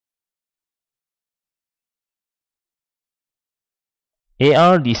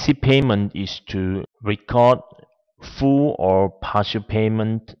AR receipt payment is to record full or partial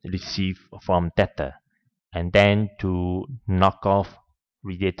payment received from debtor, and then to knock off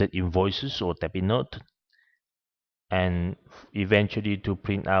related invoices or debit note, and eventually to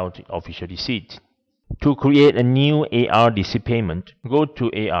print out official receipt. To create a new AR receipt payment, go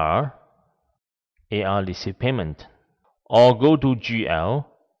to AR receipt payment, or go to GL,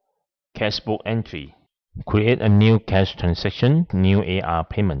 cash book entry. Create a new cash transaction, new AR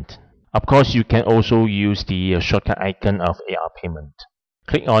payment. Of course, you can also use the shortcut icon of AR payment.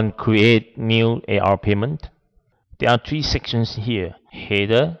 Click on Create New AR Payment. There are three sections here: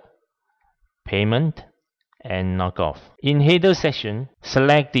 Header, Payment, and Knockoff. In Header section,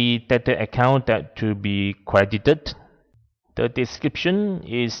 select the debtor account that to be credited. The description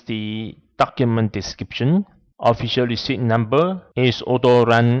is the document description. Official receipt number is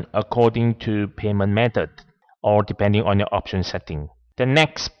auto-run according to payment method or depending on your option setting. The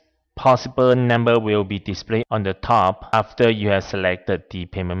next possible number will be displayed on the top after you have selected the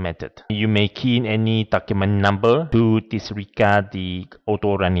payment method. You may key in any document number to disregard the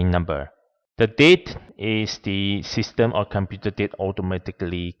auto-running number. The date is the system or computer date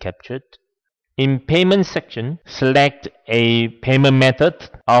automatically captured. In payment section, select a payment method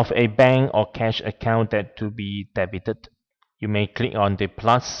of a bank or cash account that to be debited. You may click on the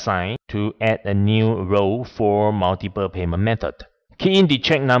plus sign to add a new row for multiple payment method. Key in the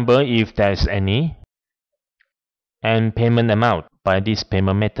check number if there is any, and payment amount by this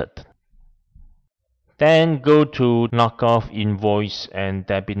payment method. Then go to Knockoff Invoice and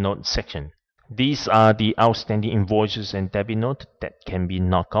Debit Note section. These are the outstanding invoices and debit note that can be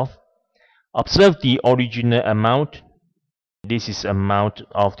knocked off. Observe the original amount. This is amount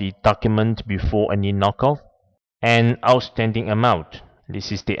of the document before any knockoff. And outstanding amount.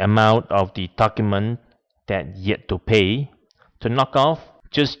 This is the amount of the document that yet to pay. To knock off,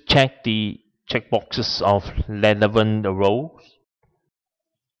 just check the checkboxes of relevant rows.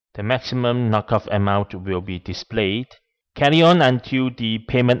 The maximum knockoff amount will be displayed. Carry on until the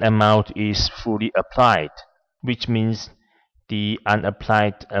payment amount is fully applied, which means the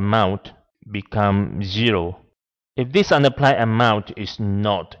unapplied amount becomes 0. If this unapplied amount is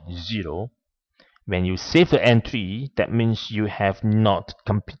not 0, when you save the entry, that means you have not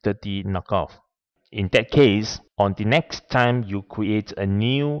completed the knockoff. In that case, on the next time you create a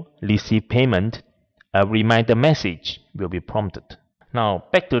new receipt payment, a reminder message will be prompted. Now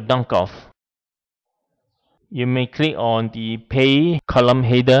back to knockoff. You may click on the Pay column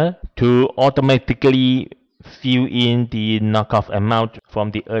header to automatically fill in the knockoff amount from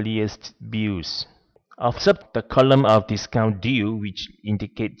the earliest bills. Observe the column of discount due, which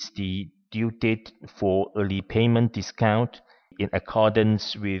indicates the due date for early payment discount in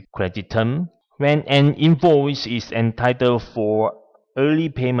accordance with credit term. When an invoice is entitled for early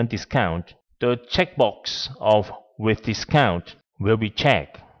payment discount, the checkbox of with discount will be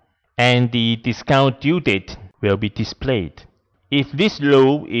checked, and the discount due date will be displayed. If this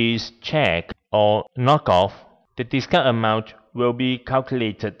row is checked or knocked off, the discount amount will be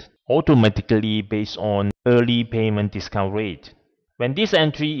calculated automatically based on early payment discount rate. When this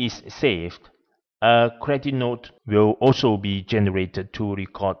entry is saved, a credit note will also be generated to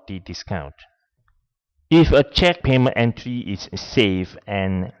record the discount. If a check payment entry is saved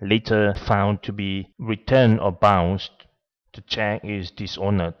and later found to be returned or bounced, the check is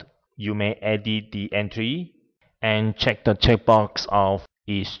dishonored, you may edit the entry and check the checkbox of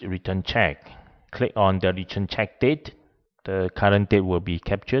is return check. Click on the return check date. The current date will be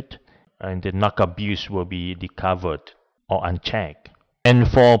captured and the knockoff bills will be recovered or unchecked. And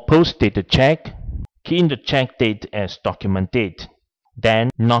for post-dated check, key in the check date as document date, then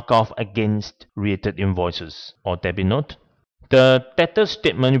knock off against related invoices or debit note. The debtor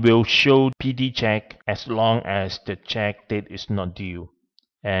statement will show PD check as long as the check date is not due,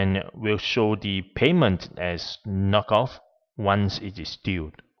 and will show the payment as knockoff once it is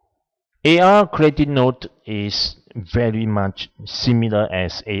due. ARCredit note is very much similar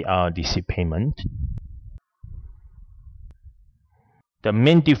as AR receipt payment. The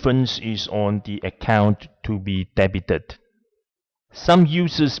main difference is on the account to be debited. Some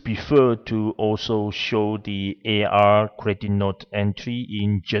users prefer to also show the ARCredit note entry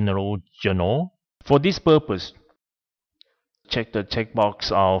in General Journal. For this purpose, check the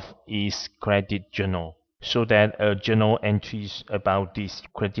checkbox of is credit journal so that a journal entries about this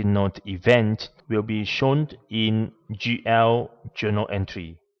credit note event will be shown in GL journal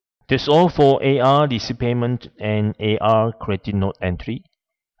entry. That's all for AR receipt payment and ARCredit note entry.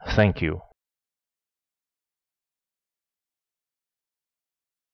 Thank you.